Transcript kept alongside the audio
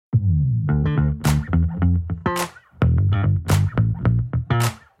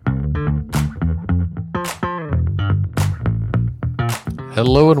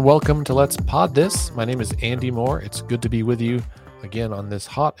Hello and welcome to Let's Pod This. My name is Andy Moore. It's good to be with you again on this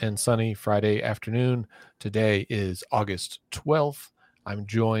hot and sunny Friday afternoon. Today is August 12th. I'm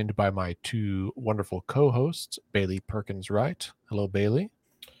joined by my two wonderful co-hosts, Bailey Perkins-Wright. Hello, Bailey.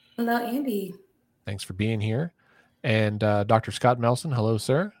 Hello, Andy. Thanks for being here. And Dr. Scott Melson. Hello,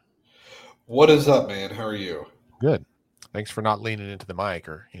 sir. What is up, man? How are you? Good. Thanks for not leaning into the mic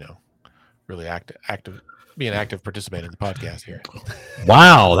or, really be an active participant in the podcast here.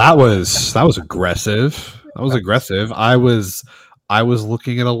 Wow, that was aggressive. That was aggressive. I was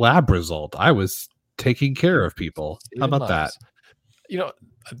looking at a lab result. I was taking care of people. How about that?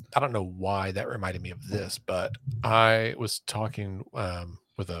 I don't know why that reminded me of this, but I was talking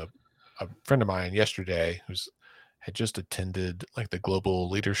with a friend of mine yesterday who had just attended like the Global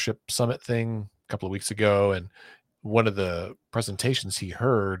Leadership Summit thing a couple of weeks ago, and one of the presentations he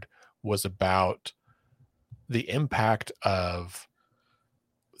heard was about the impact of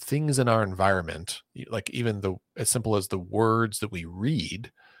things in our environment, like even as simple as the words that we read,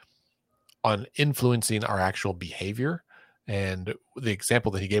 on influencing our actual behavior. And the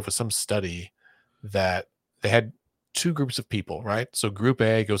example that he gave was some study that they had two groups of people, right? So group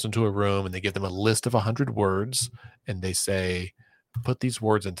A goes into a room and they give them a list of 100 words and they say, put these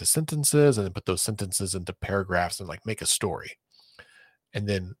words into sentences and then put those sentences into paragraphs and like make a story. And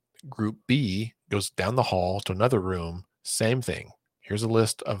then group B goes down the hall to another room, same thing. Here's a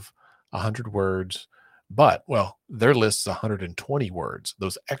list of 100 words, but their list is 120 words.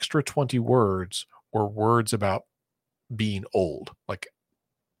 Those extra 20 words were words about being old, like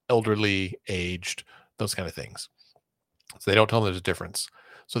elderly, aged, those kind of things. So they don't tell them there's a difference.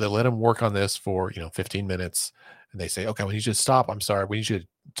 So they let them work on this for 15 minutes, and they say, okay, we need you to stop. I'm sorry, we need you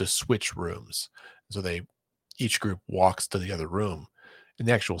to switch rooms. So each group walks to the other room. And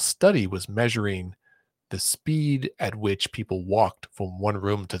the actual study was measuring the speed at which people walked from one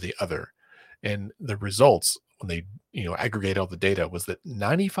room to the other. And the results, when they aggregate all the data, was that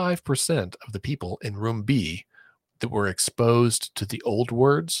 95% of the people in room B that were exposed to the old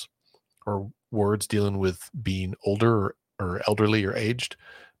words or words dealing with being older or elderly or aged,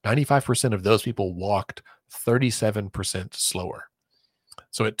 95% of those people walked 37% slower.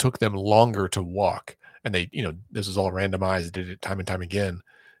 So it took them longer to walk. And they, this is all randomized, did it time and time again.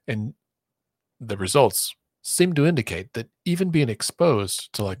 And the results seem to indicate that even being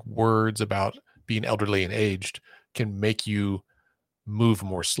exposed to like words about being elderly and aged can make you move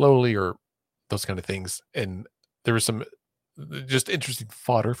more slowly or those kind of things. And there was some just interesting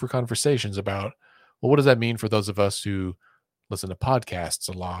fodder for conversations about, well, what does that mean for those of us who listen to podcasts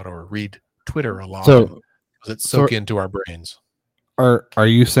a lot or read Twitter a lot? So does it soak into our brains? Are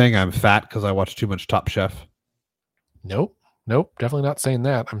you saying I'm fat because I watch too much Top Chef? Nope, definitely not saying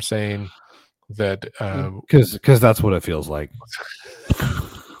that. I'm saying that because that's what it feels like.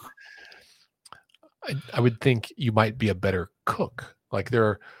 I would think you might be a better cook. Like there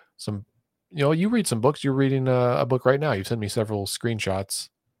are some, you read some books. You're reading a book right now. You've sent me several screenshots.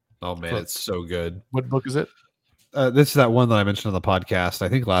 Oh man, it's so good. What book is it? This is that one that I mentioned on the podcast, I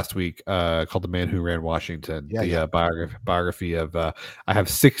think last week, called "The Man Who Ran Washington." Biography of. I have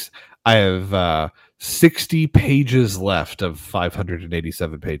 60 pages left of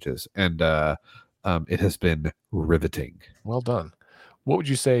 587 pages, and it has been riveting. Well done. What would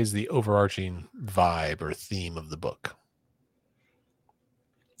you say is the overarching vibe or theme of the book?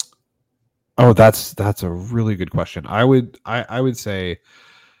 Oh, that's a really good question. I would say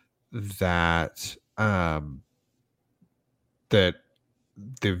that that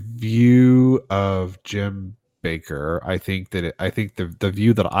the view of Jim Baker, I think the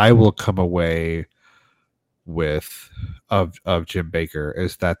view that I will come away with of Jim Baker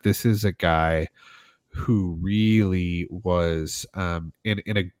is that this is a guy who really was in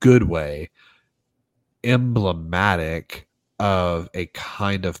a good way emblematic of a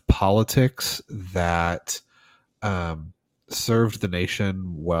kind of politics that served the nation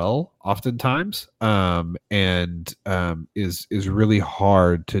well oftentimes, and is really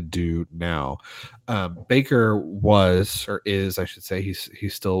hard to do now. Baker was, or is, I should say,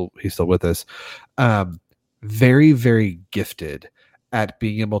 he's still with us, very, very gifted at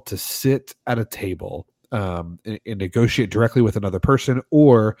being able to sit at a table and negotiate directly with another person,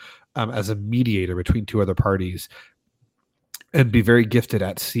 or as a mediator between two other parties, and be very gifted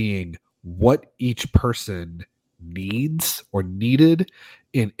at seeing what each person needs or needed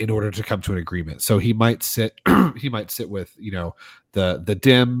in order to come to an agreement. So he might sit with the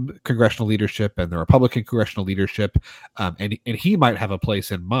Dem congressional leadership and the Republican congressional leadership, and he might have a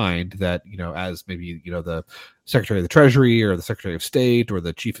place in mind that as maybe the Secretary of the Treasury or the Secretary of State or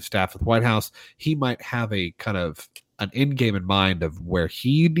the Chief of Staff of the White House, he might have a kind of an end game in mind of where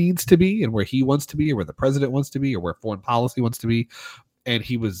he needs to be and where he wants to be, or where the president wants to be, or where foreign policy wants to be. And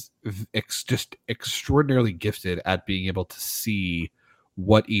he was just extraordinarily gifted at being able to see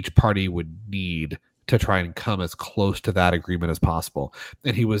what each party would need to try and come as close to that agreement as possible.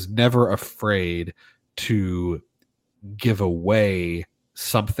 And he was never afraid to give away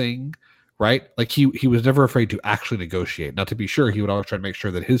something, right? Like he was never afraid to actually negotiate. Now, to be sure, he would always try to make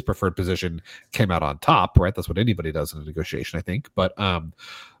sure that his preferred position came out on top, right? That's what anybody does in a negotiation, I think. But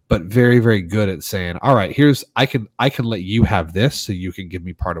very, very good at saying, all right, here's, I can let you have this so you can give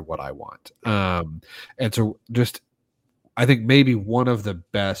me part of what I want. And so just, I think maybe one of the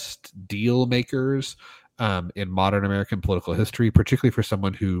best deal makers in modern American political history, particularly for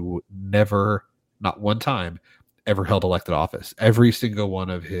someone who never, not one time, ever held elected office. Every single one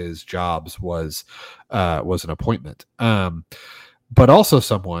of his jobs was an appointment. But also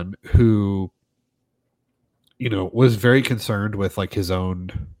someone who, was very concerned with his own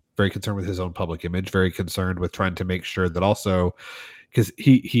public image, very concerned with trying to make sure that also, because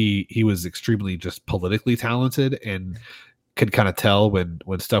he was extremely just politically talented and could kind of tell when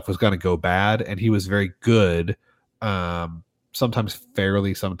stuff was going to go bad. And he was very good, sometimes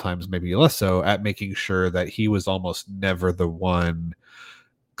fairly, sometimes maybe less so, at making sure that he was almost never the one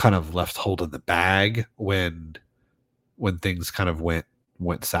kind of left holding the bag when things kind of went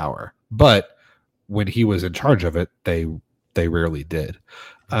sour. But when he was in charge of it, they rarely did.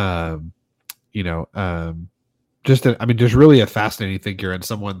 Just really a fascinating figure, and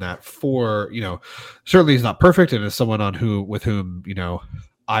someone that certainly is not perfect, and is someone with whom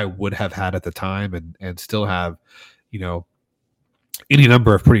I would have had at the time and still have, any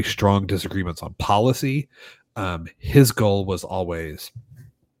number of pretty strong disagreements on policy. His goal was always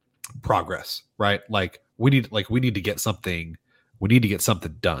progress, right? We need to get something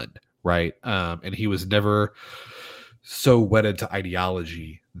done, right? And he was never so wedded to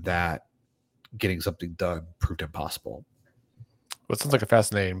ideology that getting something done proved impossible. Well, it sounds like a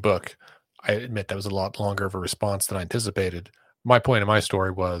fascinating book. I admit that was a lot longer of a response than I anticipated. My point in my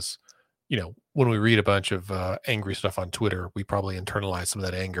story was, when we read a bunch of angry stuff on Twitter, we probably internalize some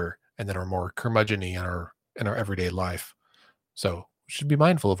of that anger and then are more curmudgeon-y in our everyday life. So we should be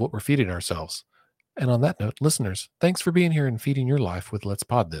mindful of what we're feeding ourselves. And on that note, listeners, thanks for being here and feeding your life with Let's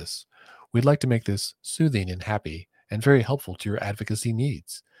Pod This. We'd like to make this soothing and happy and very helpful to your advocacy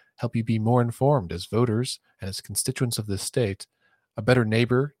needs, help you be more informed as voters and as constituents of this state, a better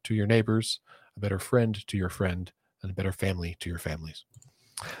neighbor to your neighbors, a better friend to your friend, and a better family to your families.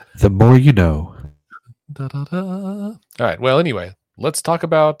 The more you know. Da, da, da. All right. Well, anyway, let's talk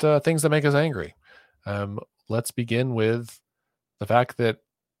about things that make us angry. Let's begin with the fact that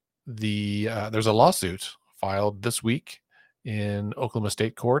there's a lawsuit filed this week in Oklahoma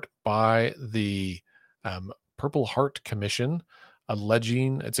State Court by the Purple Heart Commission,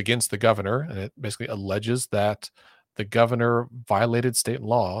 alleging it's against the governor, and it basically alleges that the governor violated state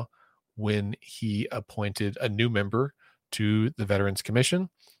law when he appointed a new member to the Veterans Commission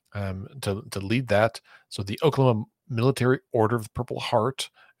to lead that. So the Oklahoma Military Order of the Purple Heart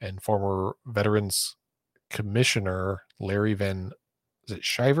and former Veterans Commissioner Larry Van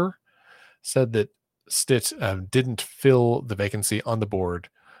Shiver said that Stitt didn't fill the vacancy on the board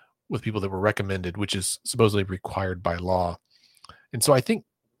with people that were recommended, which is supposedly required by law. And so I think,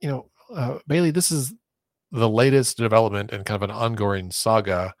 Bailey, this is the latest development and kind of an ongoing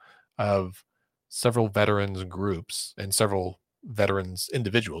saga of several veterans groups and several veterans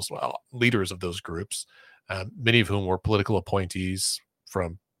individuals, leaders of those groups, many of whom were political appointees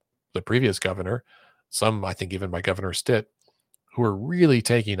from the previous governor, some I think even by Governor Stitt, who are really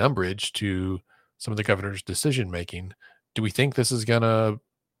taking umbrage to some of the governor's decision-making. Do we think this is going to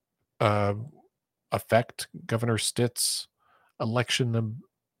affect Governor Stitt's election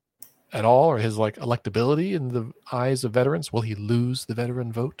at all, or his electability in the eyes of veterans? Will he lose the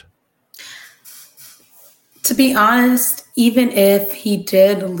veteran vote? To be honest, even if he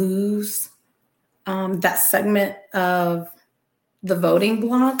did lose that segment of the voting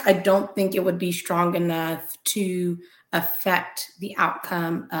block, I don't think it would be strong enough to affect the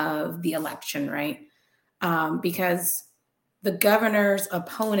outcome of the election, right? Because the governor's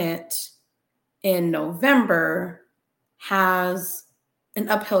opponent in November has an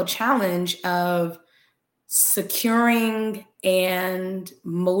uphill challenge of securing and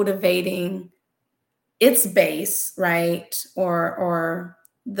motivating its base, right? Or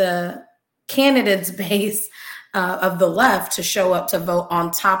the candidate's base of the left to show up to vote,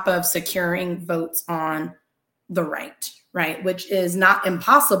 on top of securing votes on the right? Which is not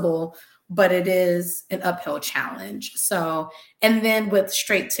impossible, but it is an uphill challenge. So, and then with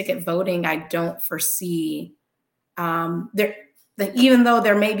straight ticket voting, I don't foresee Even though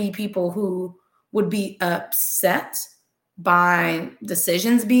there may be people who would be upset by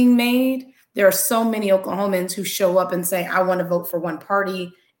decisions being made, there are so many Oklahomans who show up and say, I want to vote for one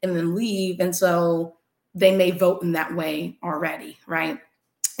party and then leave. And so they may vote in that way already, right?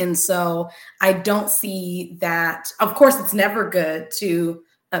 And so I don't see that. Of course, it's never good to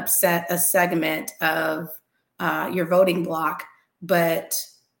upset a segment of your voting block, but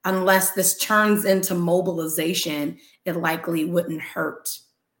unless this turns into mobilization, it likely wouldn't hurt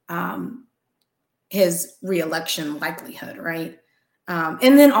his reelection likelihood, right?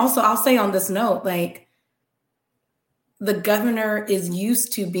 And then also, I'll say on this note, like, the governor is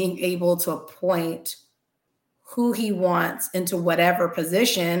used to being able to appoint who he wants into whatever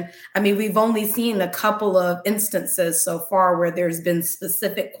position. I mean, we've only seen a couple of instances so far where there's been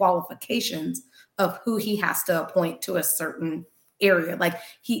specific qualifications of who he has to appoint to a certain area. Like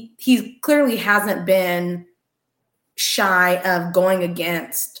he clearly hasn't been shy of going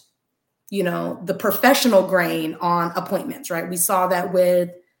against, the professional grain on appointments, right? We saw that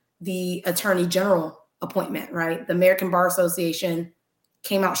with the attorney general appointment, right? The American Bar Association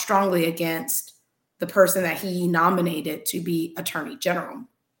came out strongly against the person that he nominated to be attorney general,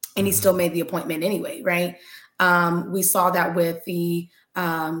 and he still made the appointment anyway, right? We saw that with the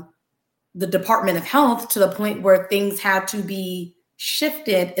Department of Health, to the point where things had to be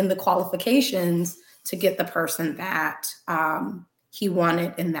shifted in the qualifications to get the person that he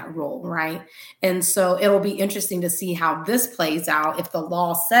wanted in that role, right? And so it'll be interesting to see how this plays out. If the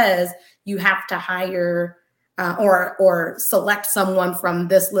law says you have to hire or select someone from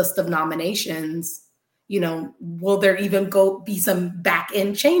this list of nominations, will there even be some back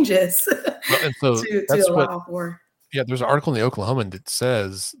end changes and so to allow for? Yeah, there's an article in the Oklahoman that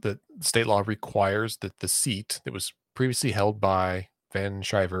says that state law requires that the seat that was previously held by Van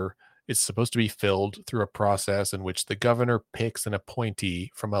Shiver is supposed to be filled through a process in which the governor picks an appointee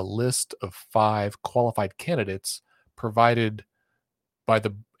from a list of 5 qualified candidates provided by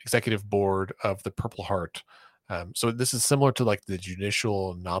the executive board of the Purple Heart. So this is similar to like the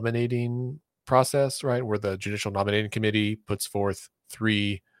judicial nominating process, right? Where the judicial nominating committee puts forth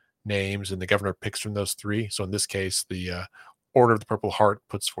 3 names and the governor picks from those 3. So in this case, the Order of the Purple Heart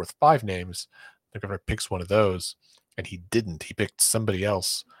puts forth 5 names. The governor picks one of those, and he didn't. He picked somebody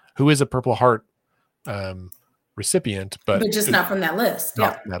else who is a Purple Heart recipient, but just not from that list.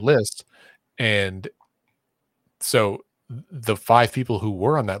 Not from that list. And so the 5 people who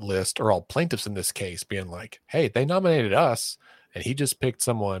were on that list are all plaintiffs in this case, being like, hey, they nominated us, and he just picked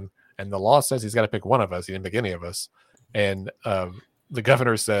someone, and the law says he's got to pick one of us. He didn't pick any of us. And the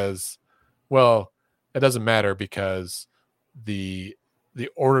governor says, well, it doesn't matter because the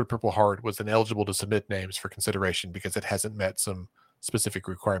Order of Purple Heart was ineligible to submit names for consideration because it hasn't met some specific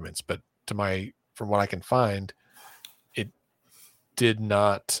requirements. But from what I can find, it did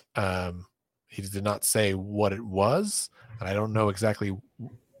not, he did not say what it was. And I don't know exactly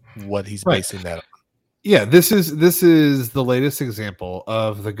what he's basing that on. Yeah, this is the latest example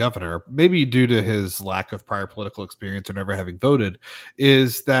of the governor, maybe due to his lack of prior political experience or never having voted,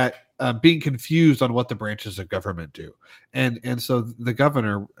 is that being confused on what the branches of government do. And so the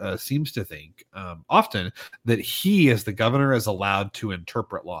governor seems to think often that he, as the governor, is allowed to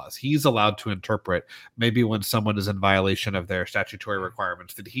interpret laws. He's allowed to interpret maybe when someone is in violation of their statutory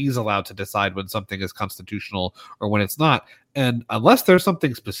requirements, that he's allowed to decide when something is constitutional or when it's not. And unless there's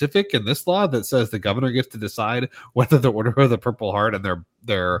something specific in this law that says the governor gets to decide whether the Order of the Purple Heart and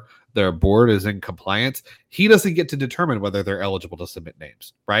their board is in compliance, he doesn't get to determine whether they're eligible to submit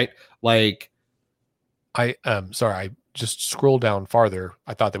names, right? Like, I just scrolled down farther.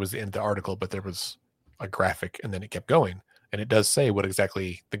 I thought that was the end of the article, but there was a graphic and then it kept going. And it does say what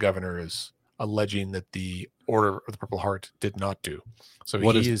exactly the governor is alleging that the Order of the Purple Heart did not do. So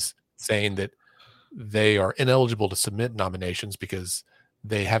he is saying that they are ineligible to submit nominations because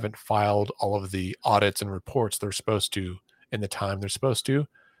they haven't filed all of the audits and reports they're supposed to in the time they're supposed to.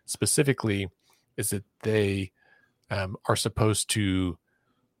 Specifically, is that they are supposed to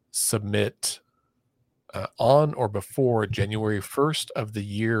submit on or before January 1st of the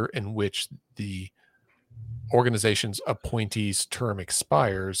year in which the organization's appointee's term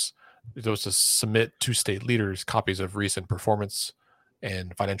expires. They're supposed to submit to state leaders copies of recent performance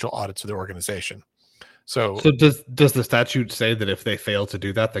and financial audits of the organization. So does the statute say that if they fail to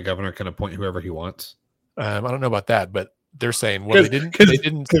do that, the governor can appoint whoever he wants? I don't know about that, but they're saying, well, they didn't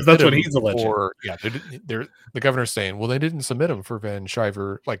because that's what he's alleging. The governor's saying, well, they didn't submit him for Van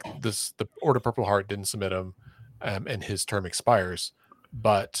Shiver, like this. The Order of Purple Heart didn't submit him, and his term expires.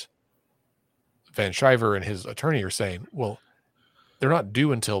 But Van Shiver and his attorney are saying, well, they're not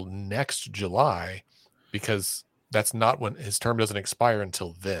due until next July because that's not when his term doesn't expire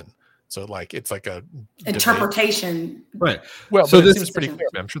until then. So like it's like a interpretation, right? Well, So but this it seems pretty clear.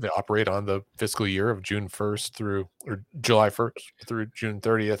 I'm sure they operate on the fiscal year of June 1st through or July 1st through June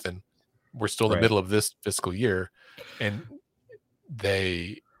 30th, and we're still in the middle of this fiscal year, and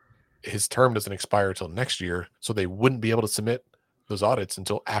his term doesn't expire until next year, so they wouldn't be able to submit those audits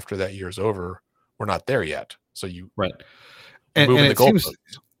until after that year is over. We're not there yet, so you and the goalposts.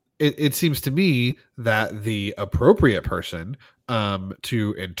 It seems to me that the appropriate person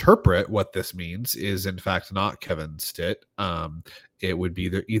to interpret what this means is in fact not Kevin Stitt. It would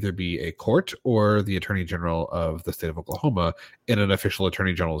be either be a court or the Attorney General of the state of Oklahoma in an official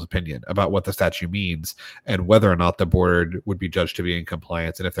Attorney General's opinion about what the statute means and whether or not the board would be judged to be in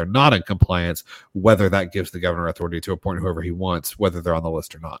compliance. And if they're not in compliance, whether that gives the governor authority to appoint whoever he wants, whether they're on the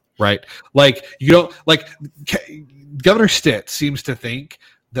list or not. Right? Like you don't like Governor Stitt seems to think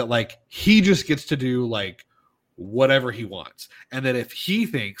that like he just gets to do like whatever he wants, and that if he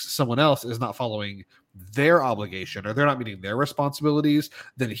thinks someone else is not following their obligation or they're not meeting their responsibilities,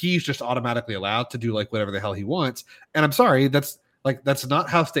 then he's just automatically allowed to do like whatever the hell he wants. And I'm sorry, that's not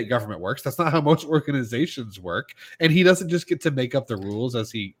how state government works. That's not how most organizations work. And he doesn't just get to make up the rules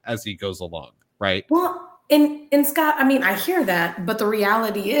as he goes along, right? Well, and Scott, I mean, I hear that, but the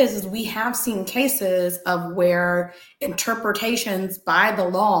reality is we have seen cases of where interpretations by the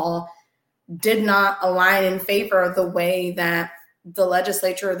law did not align in favor of the way that the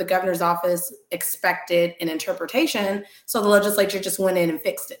legislature or the governor's office expected an interpretation. So the legislature just went in and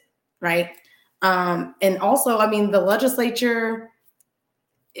fixed it, right? And also, I mean, the legislature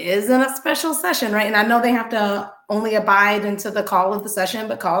is in a special session, right? And I know they have to only abide into the call of the session,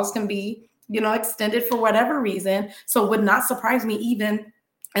 but calls can be, extended for whatever reason. So it would not surprise me, even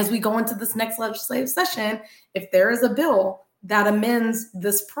as we go into this next legislative session, if there is a bill that amends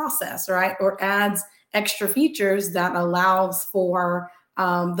this process, right? Or adds extra features that allows for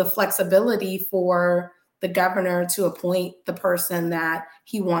the flexibility for the governor to appoint the person that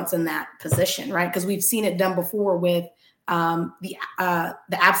he wants in that position, right? Because we've seen it done before with the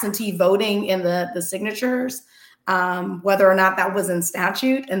absentee voting in the signatures, whether or not that was in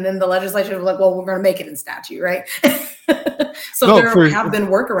statute. And then the legislature was like, well, we're going to make it in statute, right? So there have been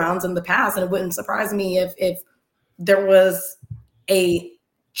workarounds in the past, and it wouldn't surprise me if there was a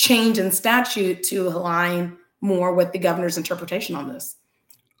change in statute to align more with the governor's interpretation on this.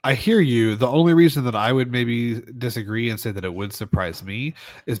 I hear you. The only reason that I would maybe disagree and say that it would surprise me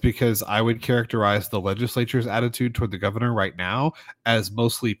is because I would characterize the legislature's attitude toward the governor right now as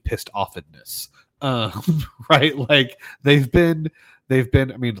mostly pissed offness. Right? Like they've been,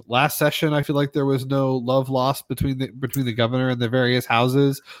 I mean, last session, I feel like there was no love lost between the governor and the various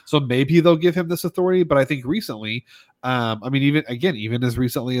houses. So maybe they'll give him this authority. But I think recently, I mean, even as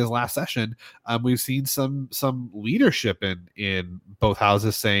recently as last session, we've seen some leadership in both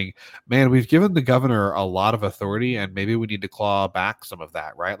houses saying, man, we've given the governor a lot of authority and maybe we need to claw back some of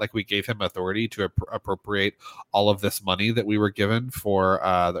that, right? Like we gave him authority to appropriate all of this money that we were given for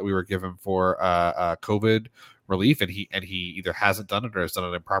COVID relief, and he either hasn't done it or has done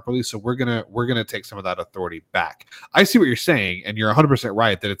it improperly. So we're gonna take some of that authority back. I see what you're saying, and you're 100%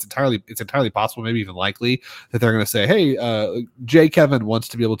 right that it's entirely possible, maybe even likely, that they're going to say, hey, J. Kevin wants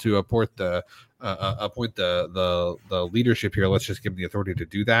to be able to appoint the leadership here. Let's just give him the authority to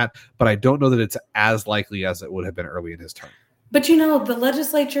do that. But I don't know that it's as likely as it would have been early in his term. But the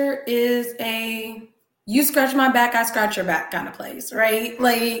legislature is a you scratch my back, I scratch your back kind of place, right?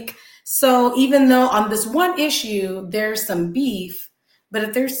 Like. So even though on this one issue, there's some beef, but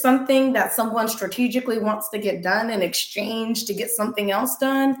if there's something that someone strategically wants to get done in exchange to get something else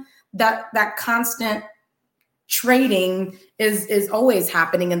done, that constant trading is always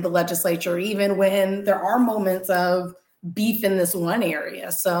happening in the legislature, even when there are moments of beef in this one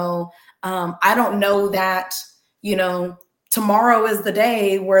area. So I don't know that, tomorrow is the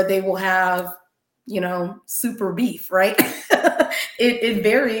day where they will have, super beef, right? It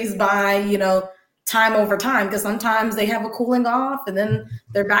varies by, time over time, because sometimes they have a cooling off and then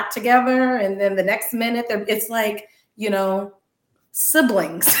they're back together. And then the next minute it's like,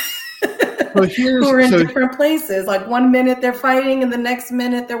 siblings who are in different places. Like 1 minute they're fighting and the next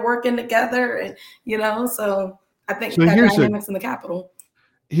minute they're working together. And, so I think that dynamics in the Capitol.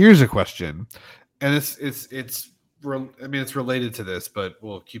 Here's a question. And it's related to this, but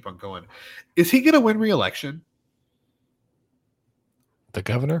we'll keep on going. Is he going to win re-election? The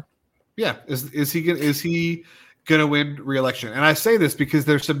governor? Yeah. Is he gonna win re-election? And I say this because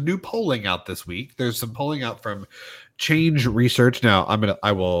there's some new polling out this week. There's some polling out from Change Research. Now,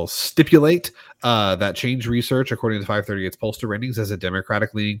 I will stipulate that Change Research, according to 538's pollster ratings, is a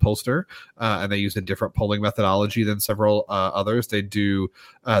Democratic leaning pollster, and they use a different polling methodology than several others. They do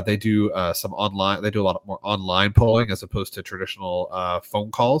some online. They do a lot more online polling as opposed to traditional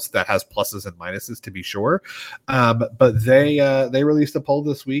phone calls. That has pluses and minuses, to be sure. But they released a poll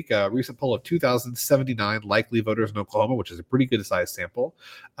this week, a recent poll of 2,079 likely voters in Oklahoma, which is a pretty good sized sample.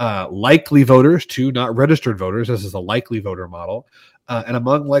 Likely voters, too, not registered voters. This is a likely voter model. And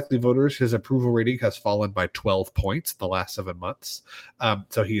among likely voters, his approval rating has fallen by 12 points the last 7 months.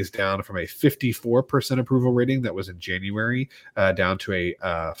 So he is down from a 54% approval rating that was in January down to a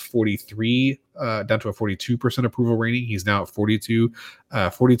 42% approval rating. He's now at 42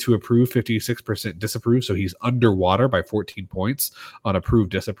 approved, 56% disapprove. So he's underwater by 14 points on approve,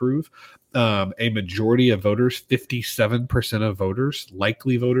 disapprove. A majority of voters, 57% of voters,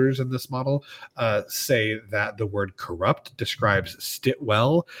 likely voters in this model, say that the word corrupt describes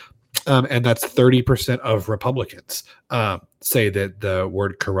Stitwell. And that's 30% of Republicans say that the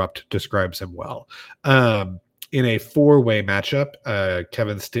word corrupt describes him well. In a four-way matchup,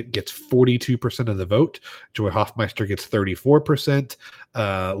 Kevin Stitt gets 42% of the vote. Joy Hoffmeister gets 34%.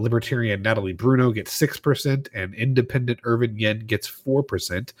 Libertarian Natalie Bruno gets 6%. And independent Irvin Yen gets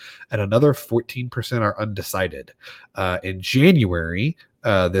 4%. And another 14% are undecided. In January,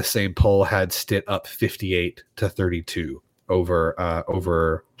 this same poll had Stitt up 58-32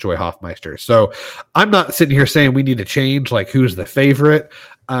 over Joy Hoffmeister. So I'm not sitting here saying we need to change like who's the favorite.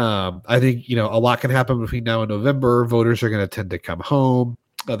 I think, a lot can happen between now and November. Voters are going to tend to come home.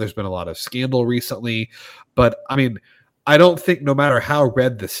 There's been a lot of scandal recently, but I mean, I don't think no matter how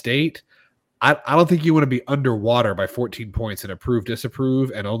red the state, I don't think you want to be underwater by 14 points and approve,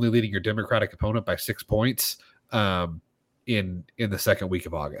 disapprove, and only leading your Democratic opponent by 6 points in the second week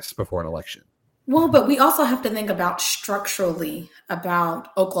of August before an election. Well, but we also have to think about structurally about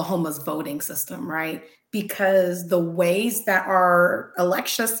Oklahoma's voting system, right? Because the ways that our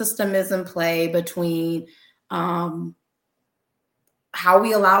election system is in play between how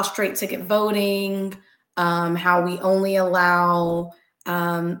we allow straight ticket voting, how we only allow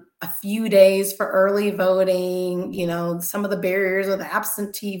a few days for early voting, some of the barriers of the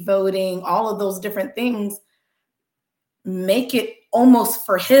absentee voting, all of those different things make it almost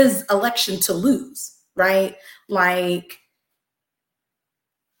for his election to lose, right? Like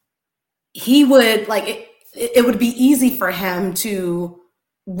he would it would be easy for him to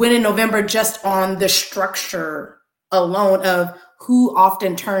win in November just on the structure alone of who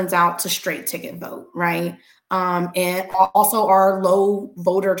often turns out to straight ticket vote, right? And also our low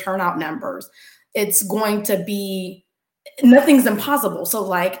voter turnout numbers. It's going to be, nothing's impossible. So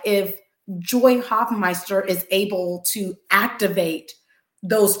like if Joy Hoffmeister is able to activate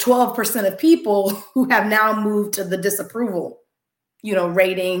those 12% of people who have now moved to the disapproval,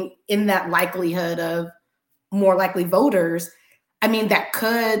 rating in that likelihood of more likely voters, I mean, that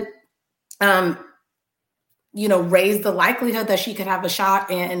could, raise the likelihood that she could have a shot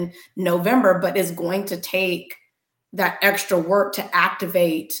in November, but is going to take that extra work to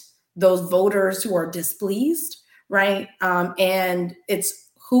activate those voters who are displeased, right? And it's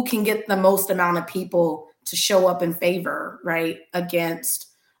who can get the most amount of people to show up in favor, right, against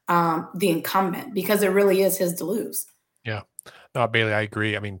the incumbent, because it really is his to lose. Yeah. No, Bailey, I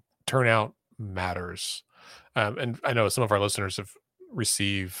agree. I mean, turnout matters. And I know some of our listeners have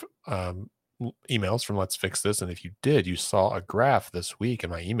received emails from Let's Fix This. And if you did, you saw a graph this week in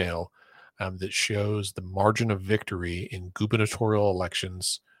my email that shows the margin of victory in gubernatorial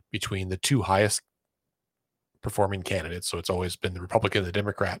elections between the two highest performing candidates. So it's always been the Republican and the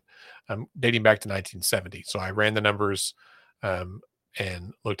Democrat, dating back to 1970. So I ran the numbers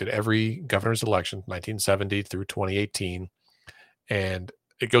and looked at every governor's election, 1970 through 2018. And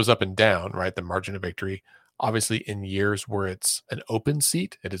it goes up and down, right? The margin of victory. Obviously, in years where it's an open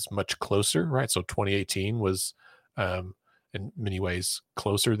seat, it is much closer, right? So 2018 was in many ways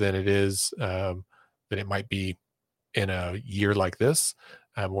closer than it is, than it might be in a year like this,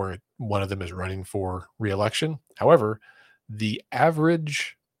 where one of them is running for re-election. However, the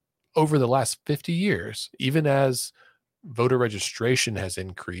average over the last 50 years, even as voter registration has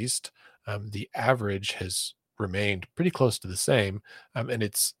increased, the average has remained pretty close to the same. And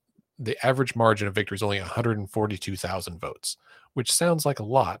it's the average margin of victory is only 142,000 votes, which sounds like a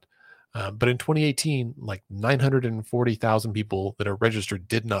lot. But in 2018, like 940,000 people that are registered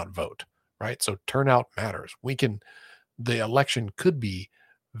did not vote, right? So turnout matters. The election could be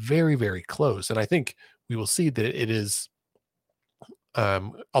very, very close. And I think we will see that it is a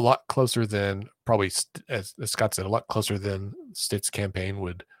lot closer than probably, as Scott said, a lot closer than Stitt's campaign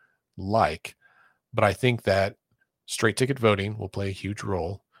would like. But I think that straight ticket voting will play a huge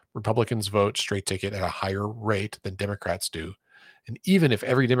role. Republicans vote straight ticket at a higher rate than Democrats do. And even if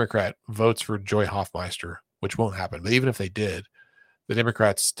every Democrat votes for Joy Hoffmeister, which won't happen, but even if they did, the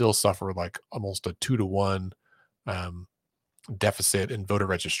Democrats still suffer like almost a 2-to-1 deficit in voter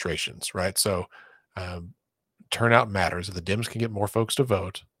registrations, right? So turnout matters. If the Dems can get more folks to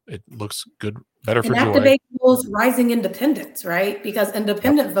vote, it looks good, better for Joy. Activate those rising independents, right? Because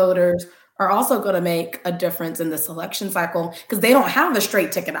independent voters are also going to make a difference in this election cycle because they don't have a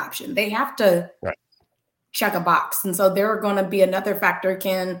straight ticket option. They have to check a box. And so they're going to be another factor.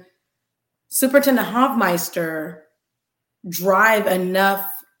 Can Superintendent Hoffmeister drive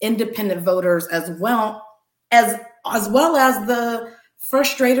enough independent voters as well as the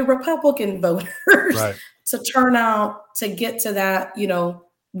frustrated Republican voters to turn out to get to that,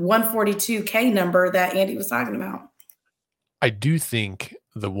 142K number that Andy was talking about? I do think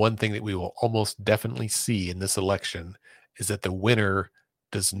the one thing that we will almost definitely see in this election is that the winner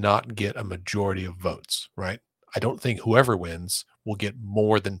does not get a majority of votes, right? I don't think whoever wins will get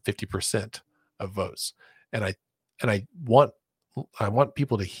more than 50% of votes. And I want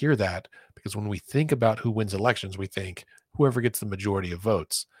people to hear that, because when we think about who wins elections, we think whoever gets the majority of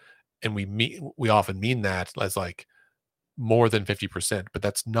votes. And we often mean that as like more than 50%, but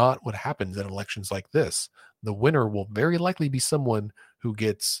that's not what happens in elections like this. The winner will very likely be someone who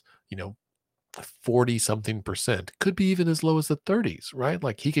gets, 40 something percent, could be even as low as the 30s, right?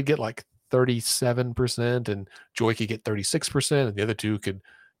 Like he could get like 37% and Joy could get 36% and the other two could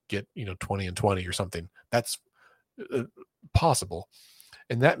get, 20 and 20 or something. That's possible.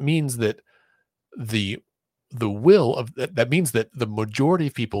 And that means that that means that the majority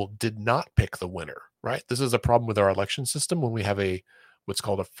of people did not pick the winner, right? This is a problem with our election system when we have what's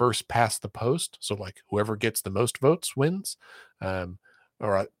called a first past the post. So like whoever gets the most votes wins,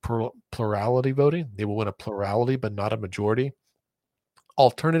 or a plurality voting. They will win a plurality, but not a majority.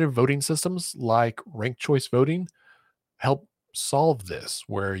 Alternative voting systems like ranked choice voting help solve this,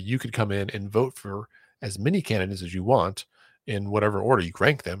 where you could come in and vote for as many candidates as you want in whatever order you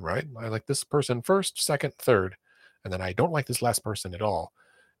rank them, right? I like this person first, second, third, and then I don't like this last person at all.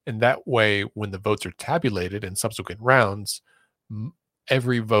 And that way, when the votes are tabulated in subsequent rounds,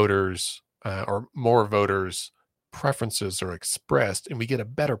 every voter's or more voters' preferences are expressed, and we get a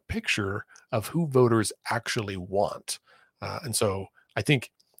better picture of who voters actually want. And so I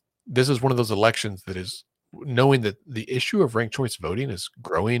think this is one of those elections that is, knowing that the issue of ranked choice voting is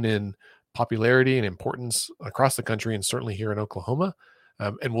growing in popularity and importance across the country, and certainly here in Oklahoma.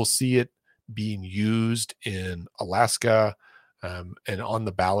 And we'll see it being used in Alaska and on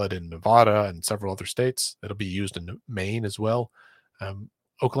the ballot in Nevada and several other states. It'll be used in Maine as well.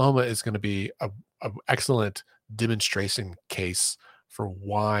 Oklahoma is going to be an excellent demonstration case for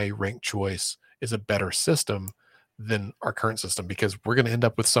why ranked choice is a better system than our current system, because we're going to end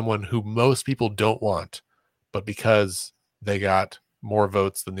up with someone who most people don't want, but because they got more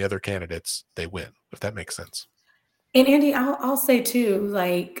votes than the other candidates, they win, if that makes sense. And Andy, I'll say too,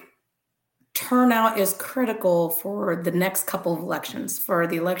 like, turnout is critical for the next couple of elections, for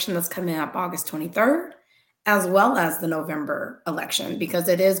the election that's coming up August 23rd, as well as the November election, because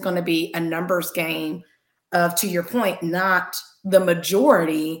it is going to be a numbers game of, to your point, not the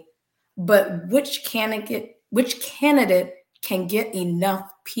majority, but which candidate can get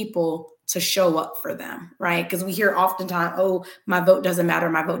enough people to show up for them, right? Because we hear oftentimes, oh, my vote doesn't matter,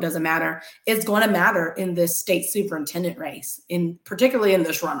 my vote doesn't matter. It's going to matter in this state superintendent race, particularly in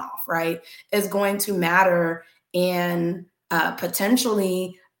this runoff, right? It's going to matter in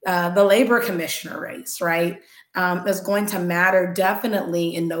potentially the labor commissioner race, right? It's going to matter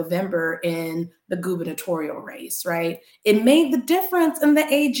definitely in November in the gubernatorial race, right? It made the difference in the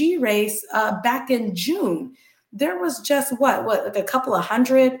AG race back in June. There was just like a couple of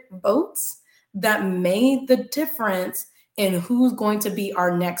hundred votes that made the difference in who's going to be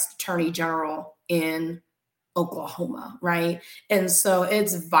our next attorney general in Oklahoma, right? And so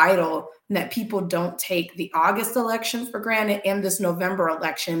it's vital that people don't take the August election for granted and this November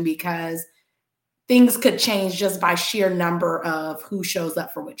election, because things could change just by sheer number of who shows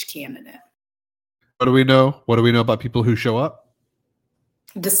up for which candidate. What do we know? What do we know about people who show up?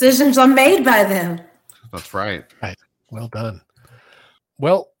 Decisions are made by them. That's right. Right. Well done.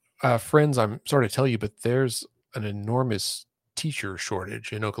 Well, friends, I'm sorry to tell you, but there's an enormous teacher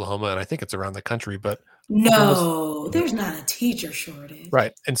shortage in Oklahoma, and I think it's around the country, but no, there's not a teacher shortage.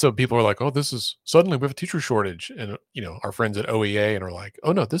 Right. And so people are like, oh, suddenly we have a teacher shortage. And, our friends at OEA and are like,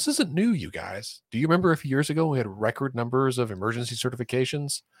 oh, no, this isn't new, you guys. Do you remember a few years ago we had record numbers of emergency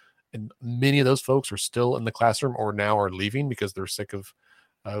certifications? And many of those folks are still in the classroom or now are leaving because they're sick of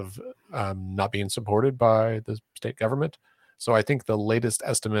of not being supported by the state government. So I think the latest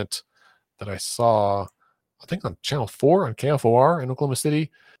estimate that I saw, I think on Channel 4 on KFOR in Oklahoma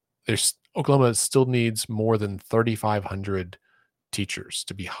City, Oklahoma still needs more than 3,500 teachers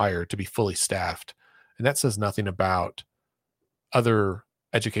to be hired, to be fully staffed. And that says nothing about other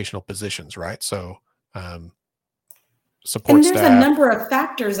educational positions, right? So support and there's staff. a number of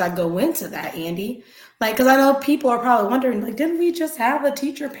factors that go into that, Andy. Like, because I know people are probably wondering, like, didn't we just have a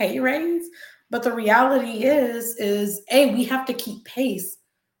teacher pay raise? But the reality is we have to keep pace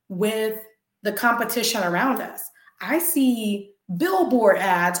with the competition around us. I see billboard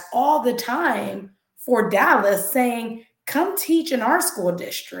ads all the time for Dallas saying, come teach in our school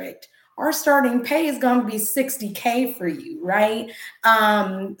district. Our starting pay is going to be $60K for you, right?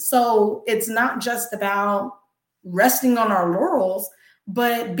 So it's not just about resting on our laurels,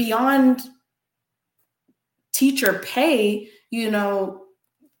 but beyond teacher pay,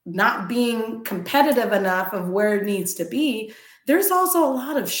 not being competitive enough of where it needs to be, there's also a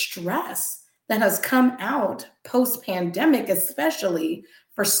lot of stress that has come out post-pandemic, especially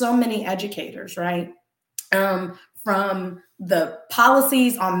for so many educators, right? From the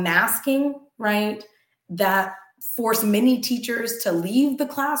policies on masking, right, that force many teachers to leave the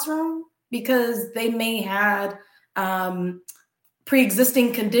classroom because they may had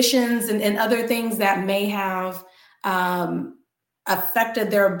pre-existing conditions and other things that may have affected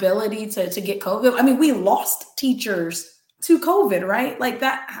their ability to get COVID. I mean, we lost teachers to COVID, right? Like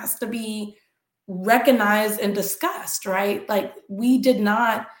that has to be recognized and discussed, right? Like we did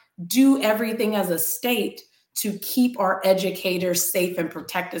not do everything as a state to keep our educators safe and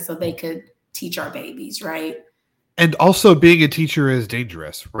protected so they could teach our babies, right? And also being a teacher is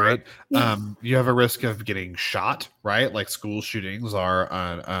dangerous, right? Yeah. You have a risk of getting shot, right? Like school shootings are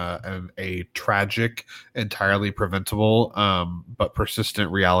a tragic, entirely preventable, but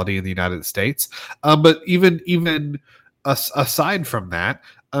persistent reality in the United States. But even aside from that,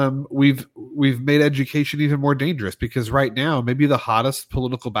 we've made education even more dangerous because right now, maybe the hottest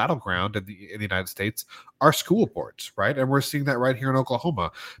political battleground in the United States are school boards, right? And we're seeing that right here in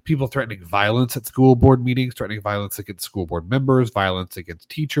Oklahoma. People threatening violence at school board meetings, threatening violence against school board members, violence against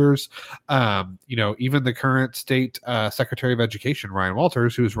teachers. Even the current state Secretary of Education, Ryan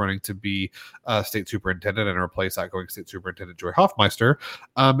Walters, who's running to be state superintendent and replace outgoing state superintendent Joy Hoffmeister,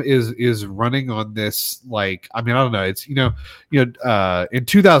 is running on this. Like, I mean, I don't know. It's in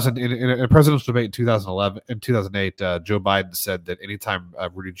 2000 in a presidential debate in 2011 and 2008, Joe Biden said that anytime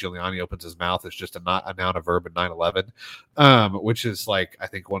Rudy Giuliani opens his mouth, it's just a noun, a verb, and 9/11, which is like I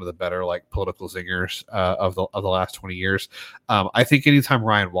think one of the better like political zingers of the last 20 years. I think anytime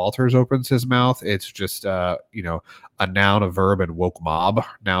Ryan Walters opens his mouth, it's just a noun, a verb, and woke mob,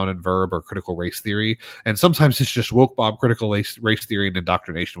 noun and verb, or critical race theory. And sometimes it's just woke mob, critical race theory, and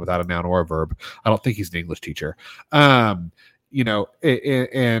indoctrination without a noun or a verb. I don't think he's an English teacher. And that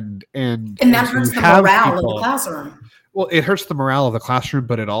hurts the morale of the classroom. Well, it hurts the morale of the classroom,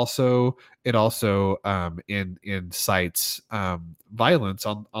 but it also incites violence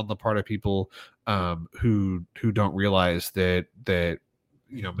on the part of people who don't realize that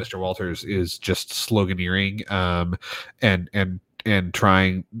Mr. Walters is just sloganeering and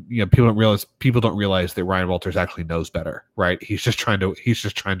trying. People don't realize that Ryan Walters actually knows better, right? He's just trying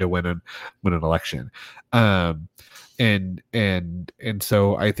to win an election. And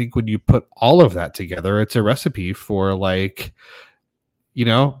so I think when you put all of that together, it's a recipe for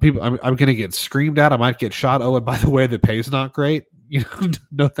people. I'm going to get screamed at. I might get shot. Oh, and by the way, the pay's not great.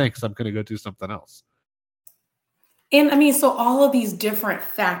 No thanks. I'm going to go do something else. And I mean, so all of these different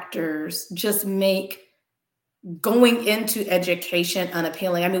factors just make going into education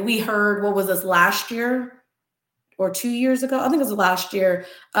unappealing. I mean, we heard, what was this, last year or 2 years ago? I think it was last year,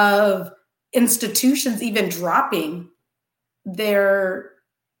 of institutions even dropping their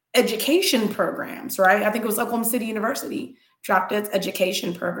education programs, right? I think it was Oklahoma City University dropped its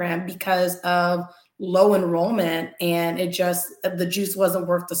education program because of low enrollment, and the juice wasn't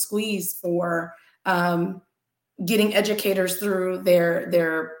worth the squeeze for getting educators through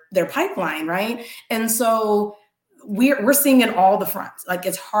their pipeline, right? And so we're seeing it all the fronts. Like,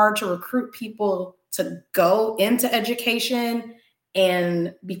 it's hard to recruit people to go into education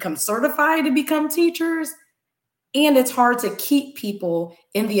and become certified to become teachers. And it's hard to keep people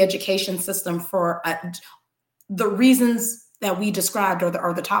in the education system for the reasons that we described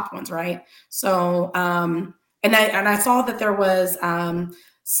are the top ones, right? So, and I saw that there was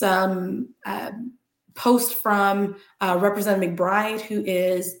some post from Representative McBride, who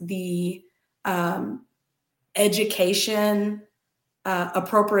is the Education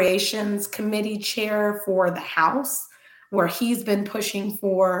Appropriations Committee chair for the House, where he's been pushing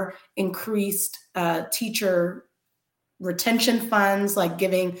for increased teacher retention funds, like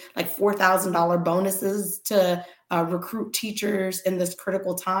giving like $4,000 bonuses to recruit teachers in this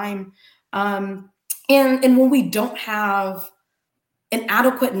critical time. And when we don't have an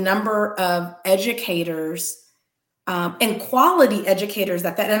adequate number of educators and quality educators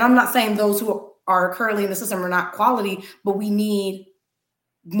and I'm not saying those who are currently in the system are not quality, but we need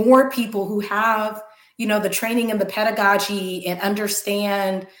more people who have, the training and the pedagogy and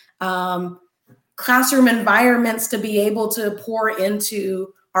understand classroom environments to be able to pour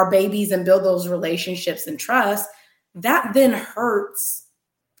into our babies and build those relationships and trust. That then hurts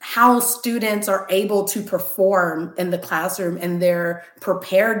how students are able to perform in the classroom and their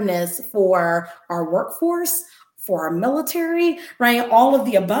preparedness for our workforce, for our military, right? All of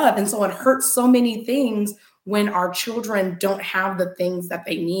the above. And so it hurts so many things when our children don't have the things that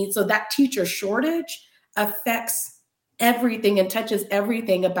they need. So that teacher shortage affects everything and touches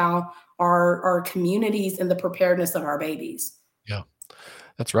everything about our communities and the preparedness of our babies. Yeah,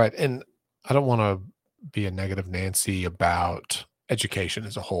 that's right. And I don't want to be a negative Nancy about education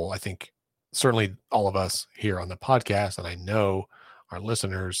as a whole. I think certainly all of us here on the podcast, and I know our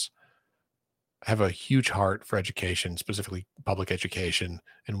listeners, have a huge heart for education, specifically public education,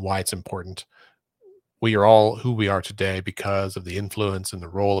 and why it's important. We are all who we are today because of the influence and the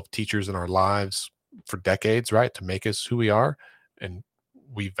role of teachers in our lives for decades, right? To make us who we are. And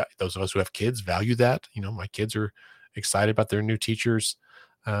those of us who have kids value that. My kids are excited about their new teachers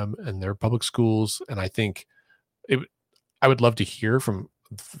and their public schools. And I think I would love to hear from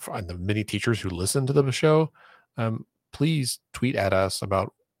the many teachers who listen to the show. Please tweet at us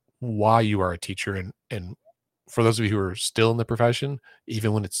about why you are a teacher. And for those of you who are still in the profession,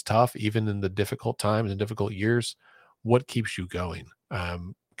 even when it's tough, even in the difficult times and difficult years, what keeps you going?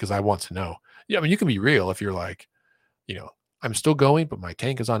 Because I want to know. Yeah, I mean, you can be real if you're like, I'm still going, but my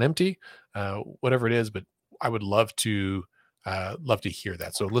tank is on empty, whatever it is. But I would love to hear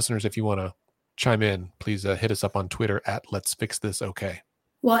that. So listeners, if you want to chime in, please hit us up on Twitter at Let's Fix This Okay.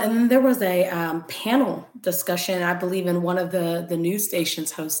 Well, and there was a panel discussion, I believe, in one of the news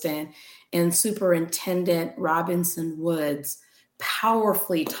stations hosting, and Superintendent Robinson Woods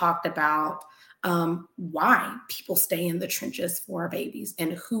powerfully talked about why people stay in the trenches for our babies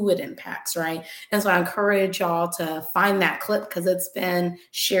and who it impacts, right? And so I encourage y'all to find that clip because it's been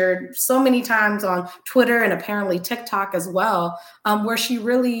shared so many times on Twitter and apparently TikTok as well, where she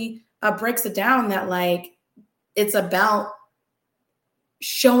really breaks it down that like it's about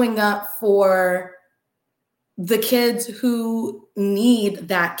showing up for the kids who need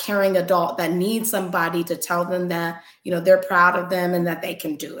that caring adult, that need somebody to tell them that, they're proud of them and that they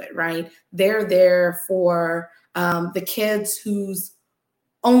can do it, right? They're there for the kids whose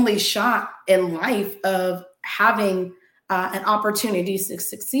only shot in life of having an opportunity to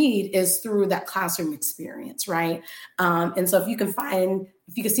succeed is through that classroom experience, right? And so if you can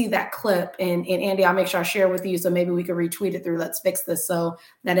see that clip, and Andy, I'll make sure I share with you, so maybe we can retweet it through Let's Fix This so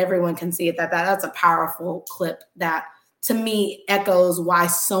that everyone can see it, that's a powerful clip that to me echoes why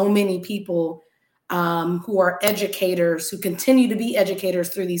so many people who are educators, who continue to be educators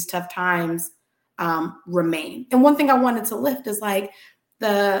through these tough times remain. And one thing I wanted to lift is like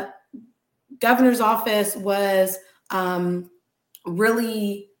the governor's office was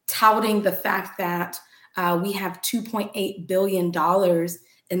really touting the fact that we have $2.8 billion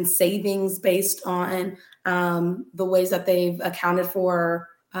in savings based on the ways that they've accounted for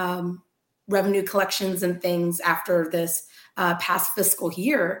revenue collections and things after this past fiscal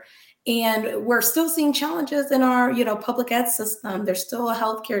year. And we're still seeing challenges in our, public ed system. There's still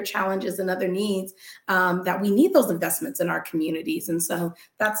healthcare challenges and other needs that we need those investments in our communities. And so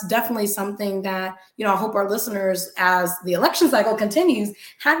that's definitely something that, I hope our listeners, as the election cycle continues,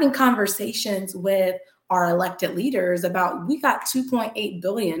 having conversations with our elected leaders about, we got $2.8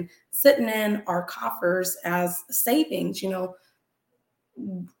 billion sitting in our coffers as savings.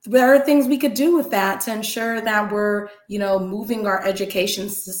 There are things we could do with that to ensure that we're, moving our education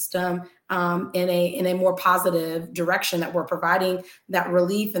system in a more positive direction, that we're providing that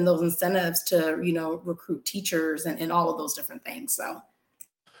relief and those incentives to, recruit teachers and all of those different things. So,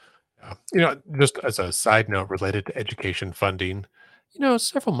 just as a side note related to education funding,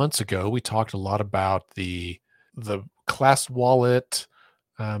 several months ago, we talked a lot about the class wallet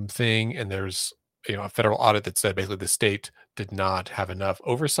thing, and there's a federal audit that said basically the state did not have enough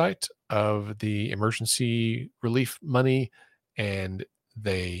oversight of the emergency relief money, and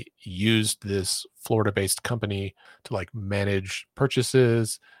they used this Florida-based company to like manage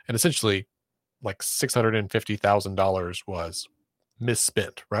purchases, and essentially like $650,000 was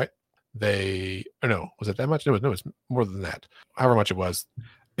misspent, right? was it that much? No, it was more than that. However much it was.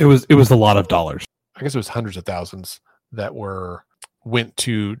 It was a lot of dollars. I guess it was hundreds of thousands that went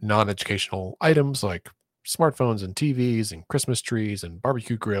to non-educational items like smartphones and TVs and Christmas trees and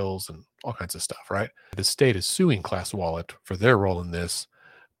barbecue grills and all kinds of stuff, right? The state is suing Class Wallet for their role in this,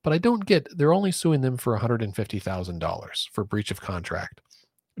 but I don't get, they're only suing them for $150,000 for breach of contract.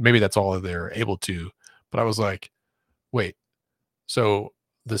 Maybe that's all they're able to, but I was like, wait, so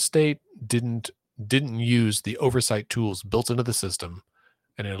the state didn't use the oversight tools built into the system,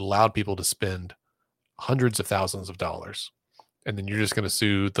 and it allowed people to spend hundreds of thousands of dollars. And then you're just going to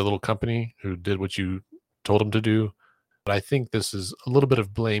sue the little company who did what you told them to do. But I think this is a little bit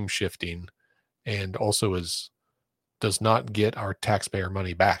of blame shifting, and also does not get our taxpayer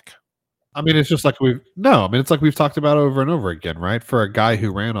money back. I mean, it's like we've talked about over and over again, right? For a guy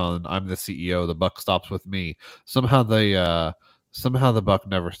who ran on, I'm the CEO, the buck stops with me. Somehow the buck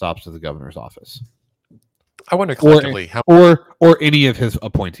never stops at the governor's office. I wonder collectively or any of his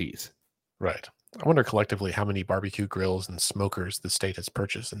appointees. Right. I wonder collectively how many barbecue grills and smokers the state has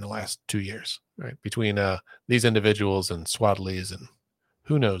purchased in the last 2 years, right? Between these individuals and Swadley's and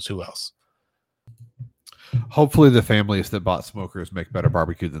who knows who else. Hopefully the families that bought smokers make better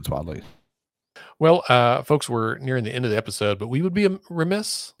barbecue than Swadley's. Well, folks, we're nearing the end of the episode, but we would be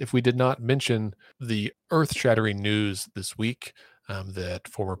remiss if we did not mention the earth-shattering news this week that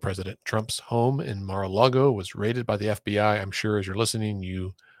former President Trump's home in Mar-a-Lago was raided by the FBI. I'm sure as you're listening,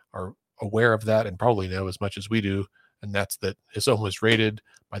 you are aware of that and probably know as much as we do, and that's that his home was raided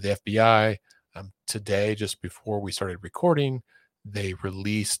by the FBI. Today, just before we started recording, they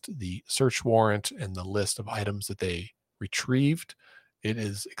released the search warrant and the list of items that they retrieved. It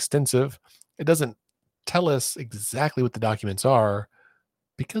is extensive. It doesn't tell us exactly what the documents are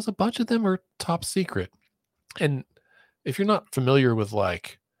because a bunch of them are top secret. And if you're not familiar with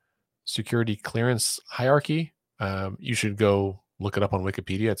like security clearance hierarchy, you should go look it up on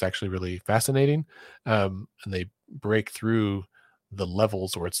Wikipedia. It's actually really fascinating. And they break through the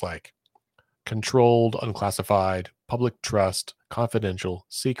levels where it's like controlled, unclassified, public trust, confidential,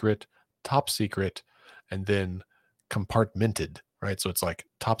 secret, top secret, and then compartmented, right? So it's like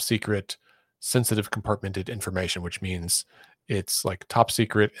top secret, sensitive compartmented information, which means it's like top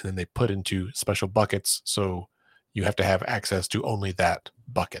secret, and then they put into special buckets. So you have to have access to only that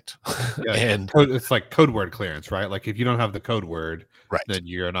bucket. Yeah, and it's like code word clearance, right? Like if you don't have the code word, right, then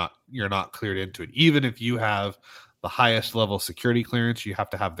you're not cleared into it. Even if you have the highest level security clearance, you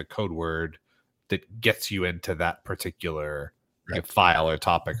have to have the code word that gets you into that particular file or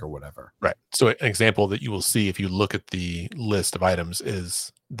topic or whatever. Right. So an example that you will see if you look at the list of items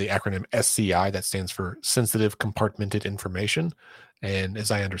is the acronym SCI, that stands for Sensitive Compartmented Information. And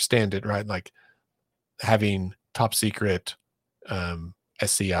as I understand it, right, like having top secret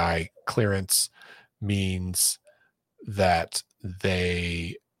SCI clearance means that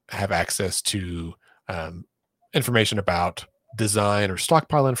they have access to information about design or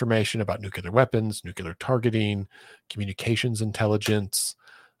stockpile information about nuclear weapons, nuclear targeting, communications intelligence,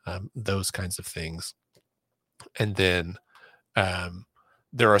 those kinds of things. And then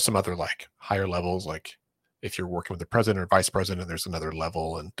there are some other like higher levels, like if you're working with the president or vice president, there's another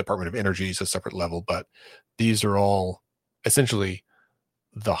level, and Department of Energy is a separate level. But these are all essentially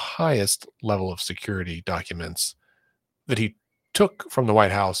the highest level of security documents that he took from the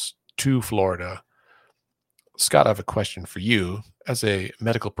White House to Florida. Scott, I have a question for you. As a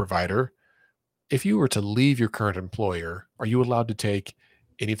medical provider, if you were to leave your current employer, are you allowed to take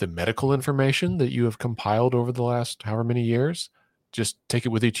any of the medical information that you have compiled over the last however many years? Just take it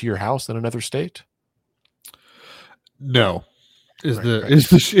with you to your house in another state? No. Is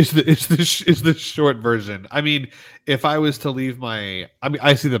the short version. I mean, if I was to leave I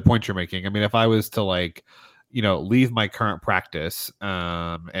see the point you're making. I mean, if I was to leave my current practice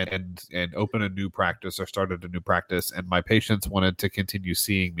and open a new practice or started a new practice, and my patients wanted to continue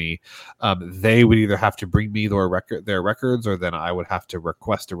seeing me, they would either have to bring me their records, or then I would have to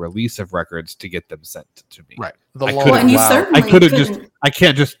request a release of records to get them sent to me. Right. I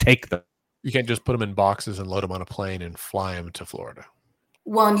can't just take them. You can't just put them in boxes and load them on a plane and fly them to Florida.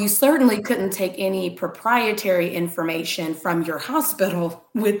 Well, and you certainly couldn't take any proprietary information from your hospital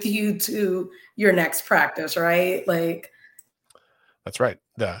with you to your next practice, right? Like, that's right.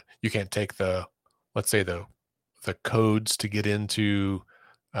 You can't take let's say the codes to get into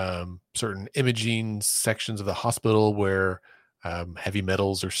certain imaging sections of the hospital where heavy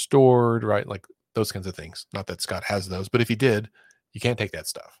metals are stored, right? Like those kinds of things. Not that Scott has those, but if he did, you can't take that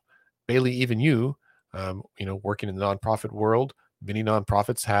stuff. Bailey, even you, working in the nonprofit world, many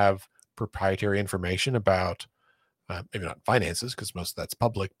nonprofits have proprietary information about maybe not finances, because most of that's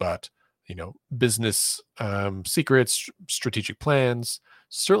public, but business secrets, strategic plans.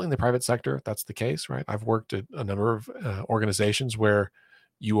 Certainly in the private sector, that's the case, right? I've worked at a number of organizations where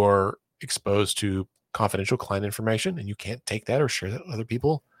you are exposed to confidential client information and you can't take that or share that with other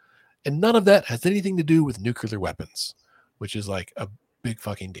people. And none of that has anything to do with nuclear weapons, which is like a big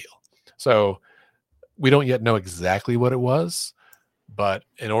fucking deal. So we don't yet know exactly what it was, but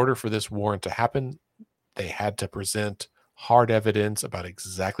in order for this warrant to happen, they had to present hard evidence about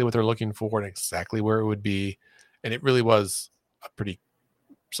exactly what they're looking for and exactly where it would be. And it really was a pretty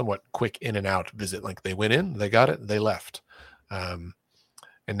somewhat quick in and out visit. Like they went in, they got it, they left. And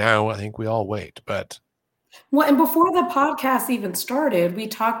now I think we all wait. But well, and before the podcast even started, we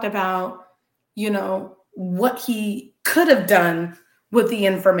talked about, what he could have done with the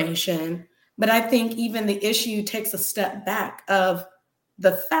information. But I think even the issue takes a step back of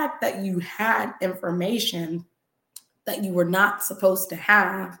the fact that you had information that you were not supposed to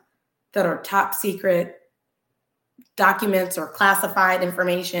have, that are top secret documents or classified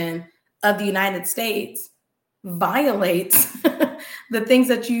information of the United States, violates the things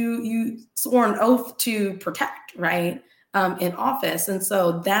that you swore an oath to protect, right, in office. And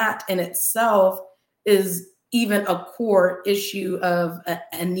so that in itself is even a core issue of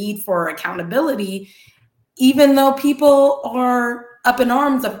a need for accountability, even though people are up in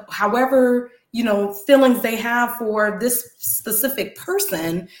arms of however, feelings they have for this specific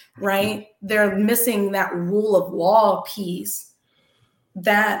person, right? They're missing that rule of law piece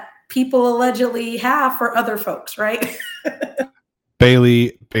that people allegedly have for other folks, right?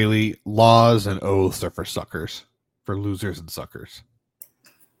 Bailey, laws and oaths are for suckers, for losers and suckers.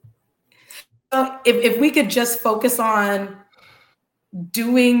 So if we could just focus on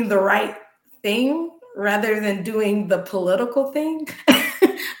doing the right thing rather than doing the political thing,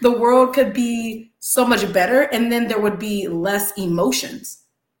 the world could be so much better. And then there would be less emotions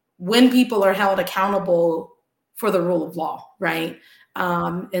when people are held accountable for the rule of law, right?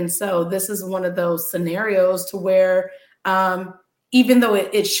 And so this is one of those scenarios to where even though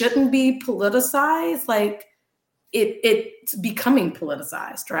it shouldn't be politicized, like it's becoming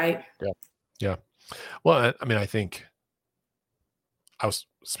politicized, right? Yeah. Well, I mean, I think I was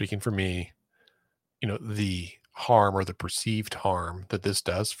speaking for me, the harm or the perceived harm that this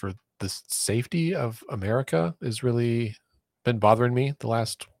does for the safety of America is really been bothering me the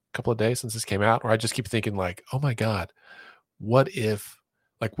last couple of days since this came out, where I just keep thinking like, oh my God, what if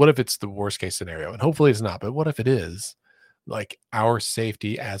it's the worst case scenario? And hopefully it's not, but what if it is? Like our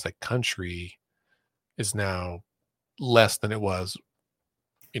safety as a country is now less than it was,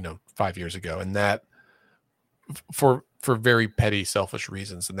 5 years ago. And that for very petty, selfish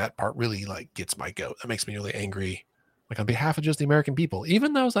reasons. And that part really like gets my goat. That makes me really angry, like on behalf of just the American people,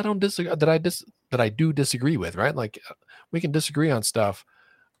 even those I don't disagree, that I do disagree with, right? Like we can disagree on stuff,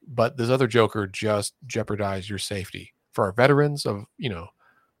 but this other joker just jeopardized your safety for our veterans of,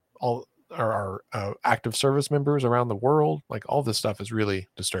 all our active service members around the world. Like all this stuff is really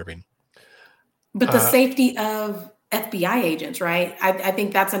disturbing. But the safety of FBI agents, right? I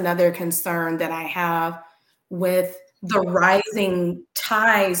think that's another concern that I have with the rising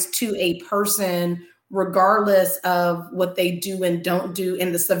ties to a person, regardless of what they do and don't do,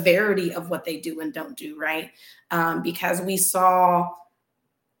 and the severity of what they do and don't do, right? Because we saw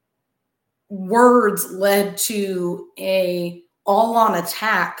words led to a all-on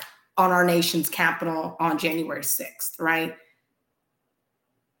attack on our nation's capital on January 6th, right?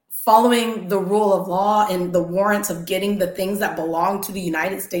 Following the rule of law and the warrants of getting the things that belong to the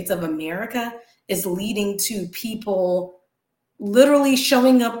United States of America is leading to people literally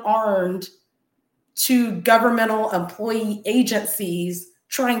showing up armed to governmental employee agencies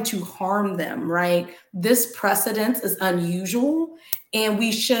trying to harm them, right? This precedent is unusual, and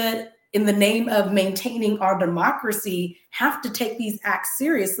we should, in the name of maintaining our democracy, have to take these acts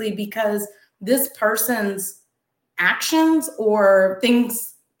seriously, because this person's actions or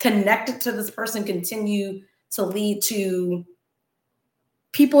things connected to this person continue to lead to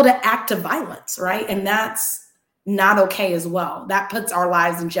people to act to violence, right? And that's not okay as well. That puts our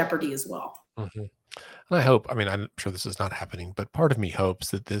lives in jeopardy as well. Mm-hmm. And I hope, I'm sure this is not happening, but part of me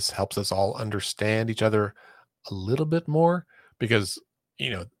hopes that this helps us all understand each other a little bit more, because,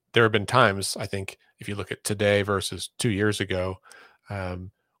 there have been times, I think, if you look at today versus 2 years ago,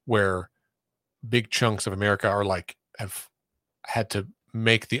 where big chunks of America are like, have had to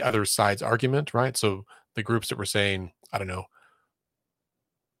make the other side's argument, right? So the groups that were saying, I don't know,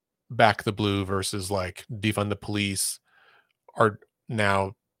 back the blue versus like defund the police are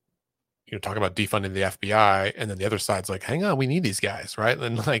now, talking about defunding the FBI. And then the other side's like, hang on, we need these guys, right?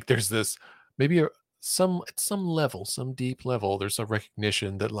 And like, there's this, maybe at some level, some deep level, there's a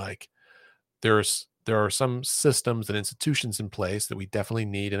recognition that like there are some systems and institutions in place that we definitely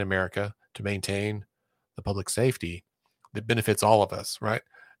need in America to maintain the public safety that benefits all of us, right?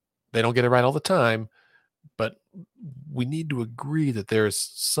 They don't get it right all the time, but we need to agree that there's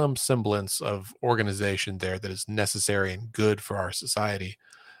some semblance of organization there that is necessary and good for our society.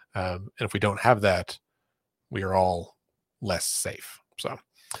 And if we don't have that, we are all less safe. So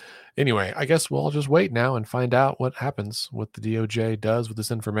anyway, I guess we'll all just wait now and find out what happens, what the DOJ does with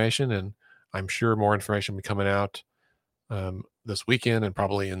this information. And I'm sure more information will be coming out this weekend and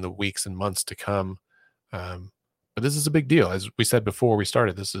probably in the weeks and months to come. But this is a big deal. As we said before we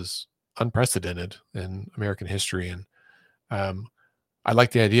started, this is unprecedented in American history. And I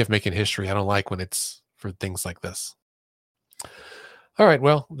like the idea of making history. I don't like when it's for things like this. All right.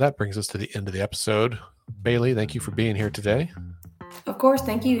 Well, that brings us to the end of the episode. Bailey, thank you for being here today. Of course.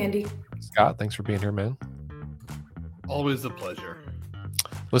 Thank you, Andy. Scott, thanks for being here, man. Always a pleasure.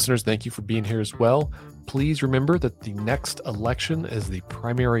 Listeners, thank you for being here as well. Please remember that the next election is the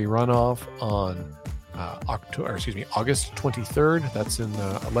primary runoff on August 23rd. That's in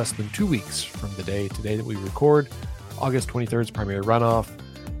less than 2 weeks from the day today that we record. August 23rd is primary runoff.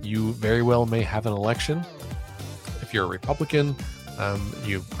 You very well may have an election. If you're a Republican,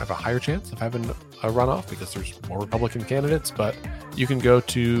 you have a higher chance of having a runoff because there's more Republican candidates, but you can go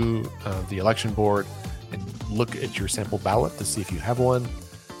to the election board and look at your sample ballot to see if you have one.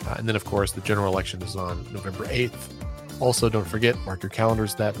 And then, of course, the general election is on November 8th. Also, don't forget, mark your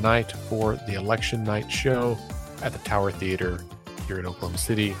calendars that night for the election night show at the Tower Theater here in Oklahoma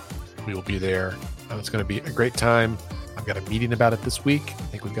City. We will be there. It's going to be a great time. I've got a meeting about it this week. I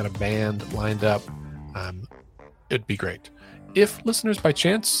think we've got a band lined up. It'd be great. If listeners, by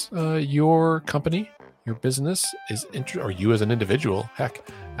chance, your company, your business is interested, or you as an individual, heck,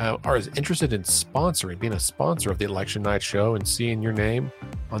 are as interested in sponsoring, being a sponsor of the election night show and seeing your name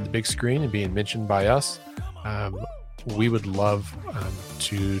on the big screen and being mentioned by us, we would love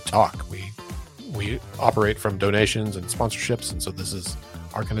to talk. We operate from donations and sponsorships, and so this is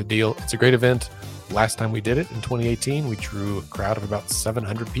our kind of deal. It's a great event. Last time we did it in 2018, we drew a crowd of about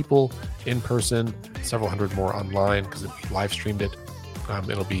 700 people in person, several hundred more online because we live streamed it.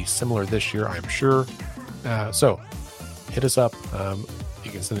 It'll be similar this year, I'm sure. So hit us up.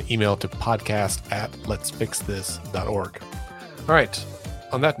 You can send an email to podcast@letsfixthis.org. All right.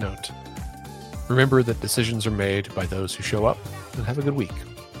 On that note, remember that decisions are made by those who show up, and have a good week.